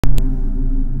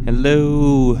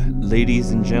Hello, ladies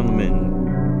and gentlemen,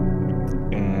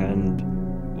 and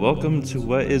welcome to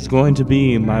what is going to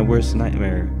be my worst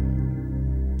nightmare,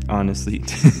 honestly.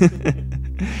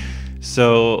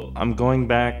 So, I'm going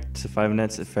back to Five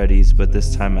Nights at Freddy's, but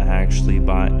this time I actually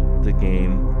bought the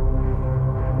game.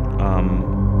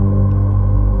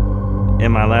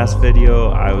 In my last video,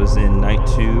 I was in night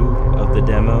 2 of the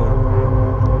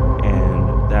demo,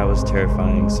 and that was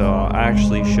terrifying. So, I'll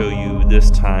actually show you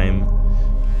this time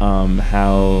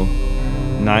how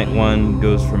night 1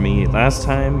 goes for me. Last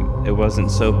time it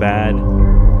wasn't so bad.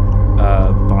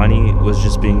 Bonnie was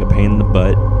just being a pain in the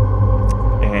butt,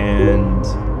 and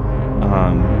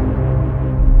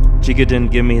Chica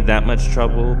didn't give me that much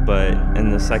trouble, but in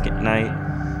the second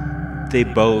night they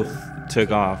both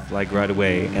took off like right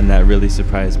away, and that really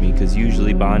surprised me because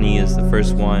usually Bonnie is the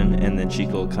first one and then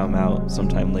Chica will come out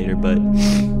sometime later, but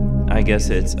I guess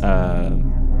it's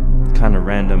kind of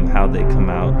random how they come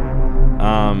out.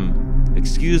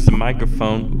 Excuse the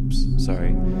microphone. Oops,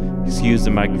 sorry. Excuse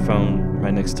the microphone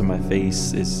right next to my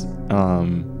face. It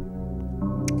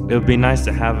would be nice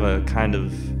to have a kind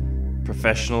of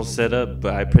professional setup,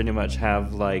 but I pretty much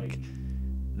have like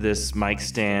this mic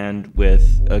stand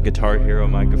with a Guitar Hero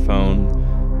microphone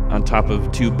on top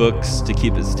of 2 books to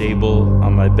keep it stable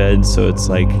on my bed, so it's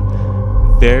like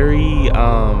very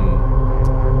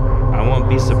I won't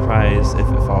be surprised if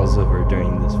it falls over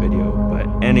during this video, but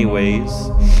anyways,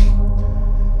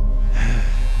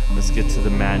 let's get to the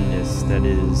madness that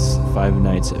is Five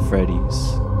Nights at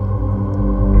Freddy's.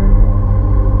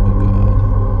 Oh god.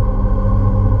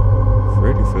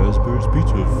 Freddy Fazbear's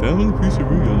Pizza, family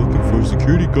pizzeria, looking for a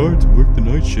security guard to work the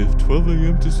night shift, 12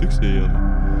 a.m. to 6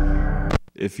 a.m.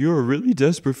 If you're really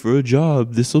desperate for a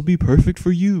job, this will be perfect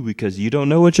for you because you don't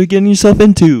know what you're getting yourself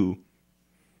into.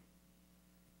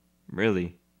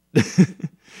 Really?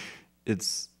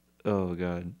 It's, oh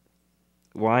god.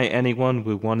 Why anyone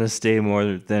would want to stay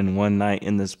more than one night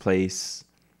in this place,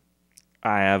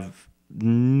 I have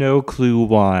no clue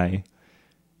why.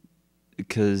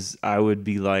 Because I would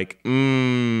be like, I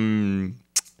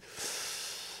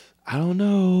don't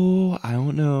know.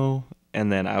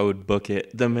 And then I would book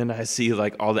it. The minute I see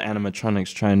like all the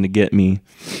animatronics trying to get me.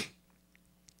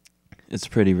 It's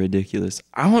pretty ridiculous.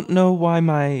 I don't know why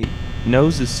my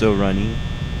nose is so runny.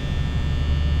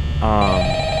 But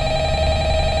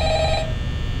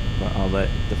I'll let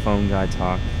the phone guy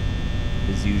talk.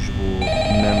 His usual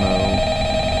memo.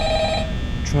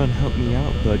 Try and help me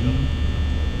out, buddy.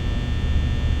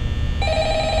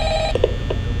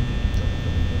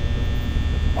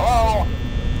 Hello?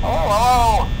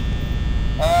 Hello?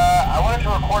 I wanted to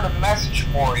record a message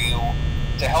for you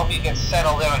to help you get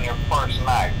settled in on your first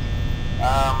night.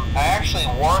 I actually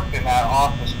worked in that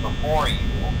office before you.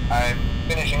 I'm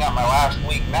finishing up my last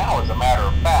week now, as a matter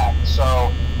of fact,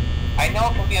 so I know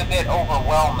it can be a bit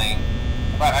overwhelming,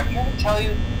 but I'm here to tell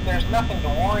you there's nothing to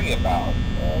worry about.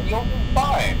 You'll do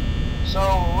fine. So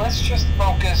let's just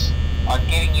focus on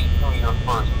getting you through your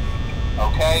first week,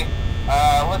 okay?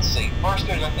 Let's see. First,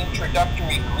 there's an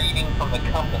introductory greeting from the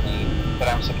company that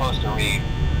I'm supposed to read.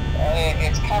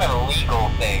 It's kind of a legal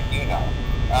thing, you know.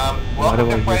 Welcome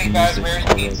to Freddy Fazbear's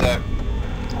Pizza,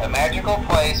 a magical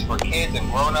place for kids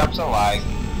and grown-ups alike,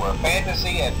 where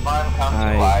fantasy and fun come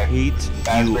to life. I hate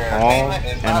you all,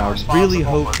 and I really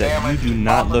hope that you do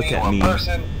not look at me.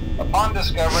 Upon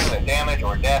discovering that damage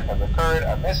or death has occurred,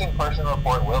 a missing person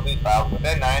report will be filed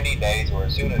within 90 days or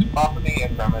as soon as property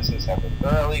and premises have been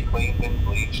thoroughly cleaned and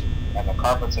bleached and the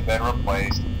carpets have been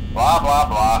replaced, blah blah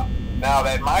blah. Now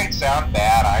that might sound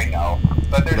bad, I know,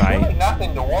 but there's really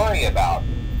nothing to worry about.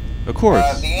 Of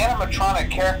course. The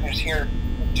animatronic characters here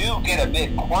do get a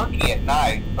bit quirky at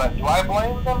night, but do I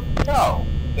blame them? No.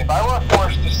 If I were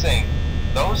forced to sing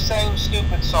those same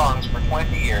stupid songs for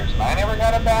 20 years and I never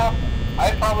got a bath,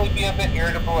 I'd probably be a bit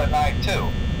irritable at night too.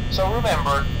 So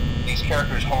remember, these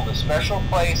characters hold a special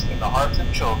place in the hearts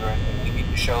of children and we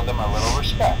need to show them a little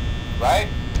respect, right?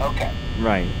 Okay.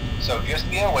 Right. So just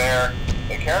be aware,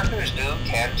 the characters do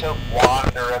tend to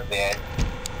wander a bit.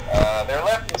 They're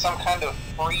left in some kind of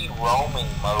free roaming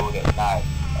mode at night.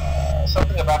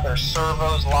 Something about their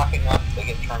servos locking up if they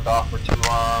get turned off for too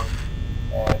long.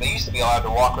 They used to be allowed to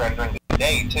walk around during the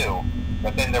day too,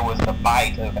 but then there was the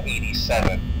bite of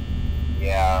 87.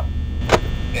 Yeah,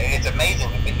 it's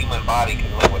amazing that the human body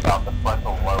can live without the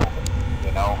frontal lobe,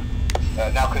 you know?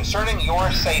 Now concerning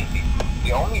your safety,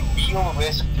 the only real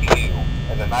risk to you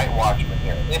as a night watchman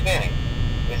here, if any,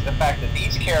 is the fact that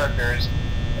these characters,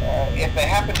 if they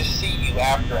happen to see you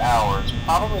after hours,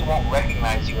 probably won't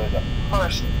recognize you as a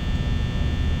person.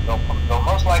 They'll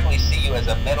most likely see you as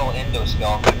a metal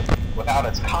endoskeleton without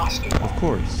its costume on. Of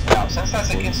course. Now, since that's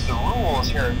against the rules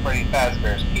here at Freddy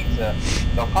Fazbear's Pizza,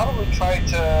 they'll probably try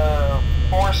to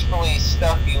forcefully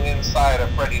stuff you inside a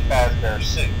Freddy Fazbear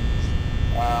suit.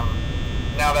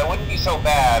 Now, that wouldn't be so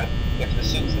bad if the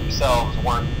suits themselves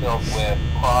weren't filled with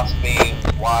cross beams,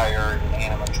 wires, and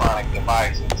animatronic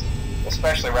devices,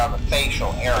 especially around the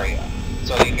facial area.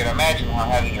 So you can imagine how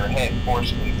having your head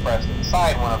forcibly pressed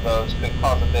inside one of those could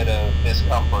cause a bit of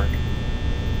discomfort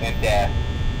and death.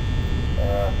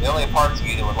 The only parts of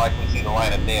you that would likely see the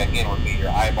light of day again would be your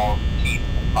eyeballs and teeth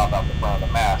that pop out the front of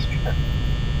the mask.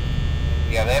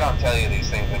 Yeah, they don't tell you these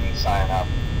things when you sign up.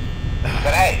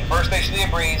 But hey, first station of the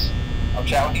breeze. I'll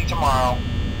chat with you tomorrow.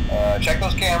 Check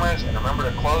those cameras and remember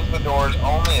to close the doors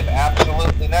only if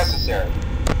absolutely necessary.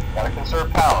 Gotta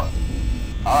conserve power.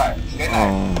 Alright, good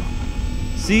night.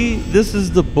 See, this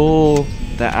is the bull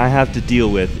that I have to deal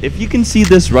with. If you can see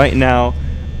this right now,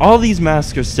 all these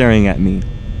masks are staring at me.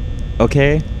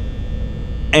 Okay?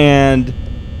 And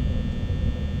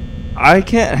I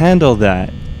can't handle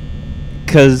that.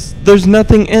 Because there's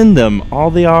nothing in them.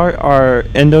 All they are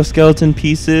endoskeleton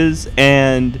pieces,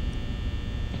 and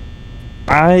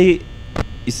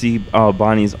you see, oh,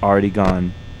 Bonnie's already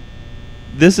gone.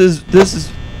 This is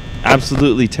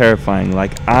absolutely terrifying.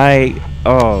 Like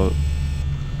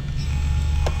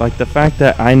the fact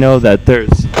that I know that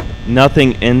there's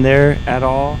nothing in there at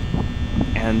all,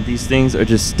 and these things are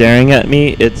just staring at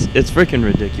me. It's freaking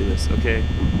ridiculous. Okay,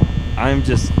 I'm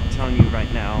just telling you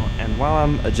right now. And while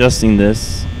I'm adjusting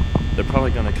this, they're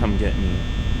probably gonna come get me.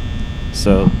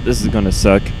 So this is gonna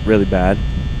suck really bad.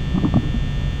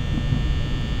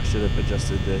 I should have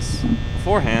adjusted this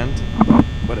beforehand, but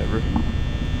whatever.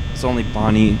 It's only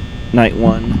Bonnie night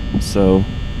 1, so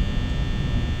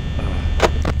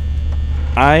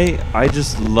I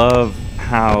just love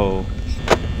how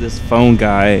this phone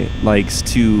guy likes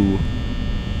to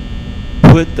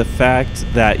put the fact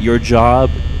that your job,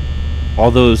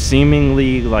 although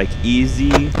seemingly like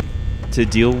easy to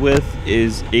deal with,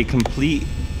 is a complete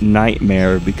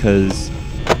nightmare, because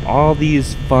all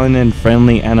these fun and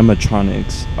friendly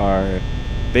animatronics are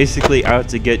basically out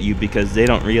to get you because they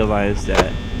don't realize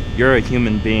that you're a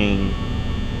human being,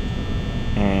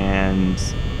 and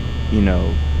you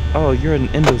know, oh, you're an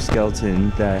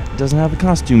endoskeleton that doesn't have a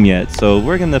costume yet, so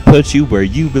we're gonna put you where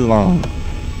you belong.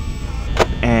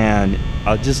 And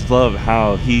I just love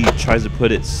how he tries to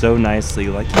put it so nicely,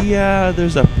 like, yeah,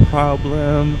 there's a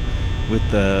problem with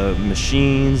the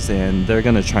machines and they're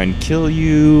gonna try and kill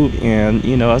you, and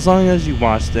you know, as long as you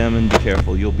watch them and be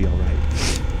careful, you'll be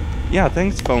alright. Yeah,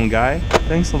 thanks, phone guy.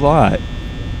 Thanks a lot.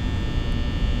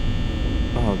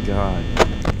 Oh god.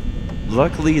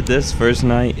 Luckily this first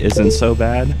night isn't so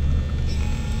bad,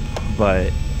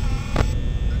 but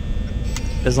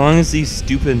as long as these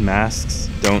stupid masks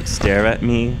don't stare at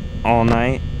me all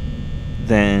night,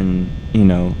 then, you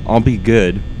know, I'll be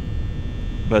good.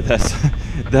 But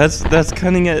that's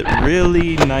cutting it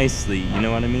really nicely, you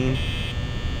know what I mean?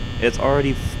 It's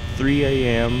already 3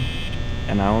 a.m.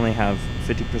 and I only have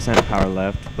 50% power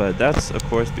left, but that's of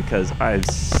course because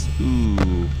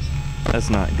ooh, that's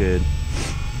not good.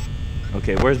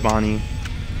 Okay, where's Bonnie?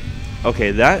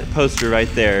 Okay, that poster right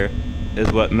there is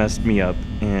what messed me up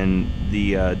in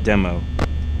the demo,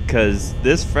 because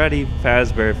this Freddy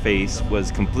Fazbear face was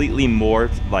completely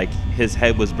morphed, like his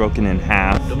head was broken in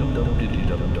half.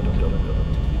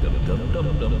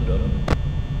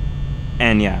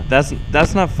 And yeah,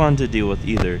 that's not fun to deal with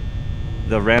either.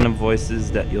 The random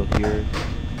voices that you'll hear.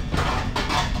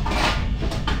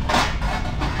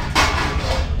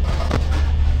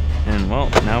 And well,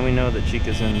 now we know that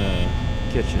Chica's in the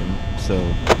kitchen, so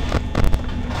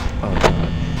oh god.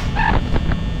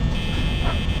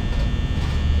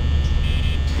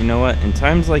 You know what? In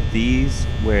times like these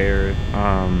where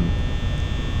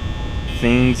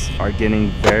things are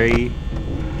getting very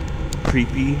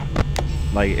creepy,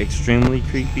 like extremely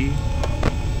creepy,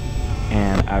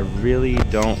 and I really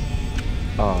don't.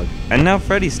 Oh, and now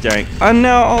Freddy's staring. And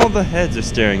now all the heads are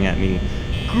staring at me.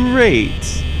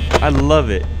 Great! I love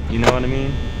it. You know what I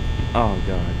mean? Oh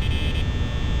god.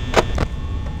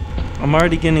 I'm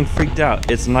already getting freaked out.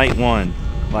 It's night 1.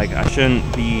 Like, I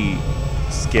shouldn't be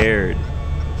scared.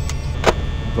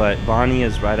 But Bonnie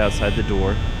is right outside the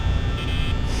door.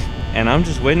 And I'm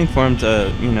just waiting for him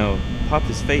to, you know, pop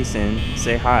his face in,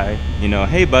 say hi. You know,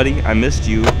 hey buddy, I missed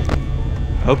you.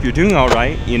 I hope you're doing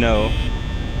alright, you know.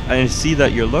 I see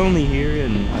that you're lonely here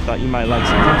and I thought you might like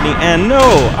some company. And no,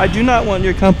 I do not want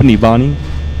your company, Bonnie.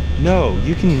 No,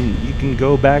 you can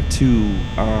go back to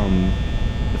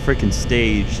the freaking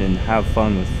stage and have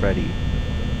fun with Freddy.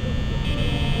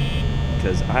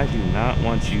 Because I do not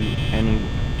want you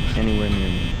anywhere near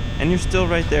me. And you're still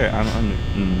right there.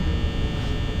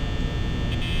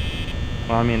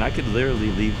 Well, I mean, I could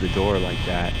literally leave the door like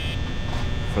that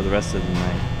for the rest of the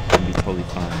night and be totally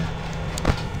fine.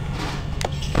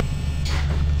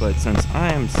 But since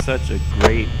I am such a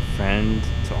great friend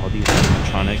to all these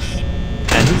animatronics,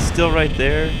 and he's still right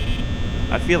there,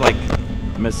 I feel like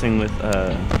messing with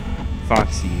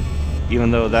Foxy.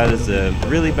 Even though that is a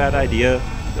really bad idea,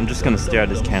 I'm just gonna stare at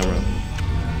his camera.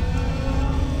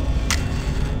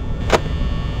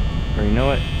 Or you know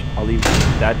what? I'll leave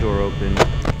that door open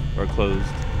or closed.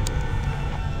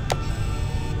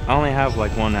 I only have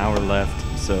like 1 hour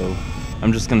left, so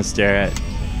I'm just gonna stare at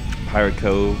Pirate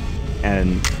Cove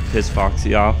and piss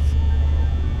Foxy off.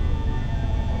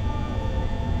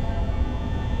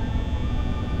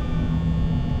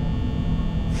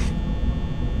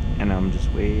 And I'm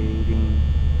just waiting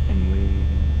and waiting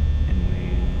and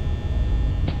waiting.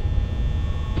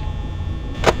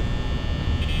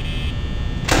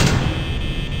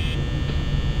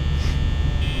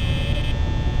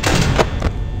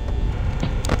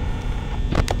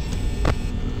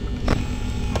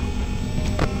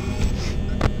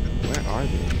 Where are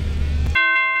they?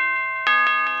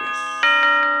 Yes.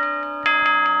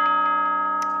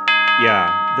 Yeah,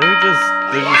 they're just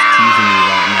teasing me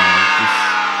right now.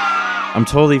 I'm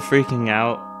totally freaking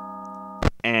out,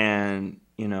 and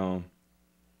you know,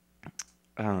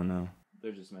 I don't know.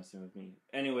 They're just messing with me.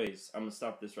 Anyways, I'm gonna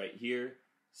stop this right here.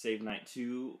 Save night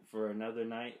 2 for another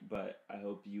night, but I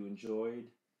hope you enjoyed,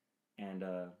 and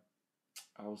I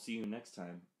will see you next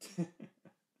time.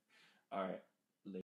 All right.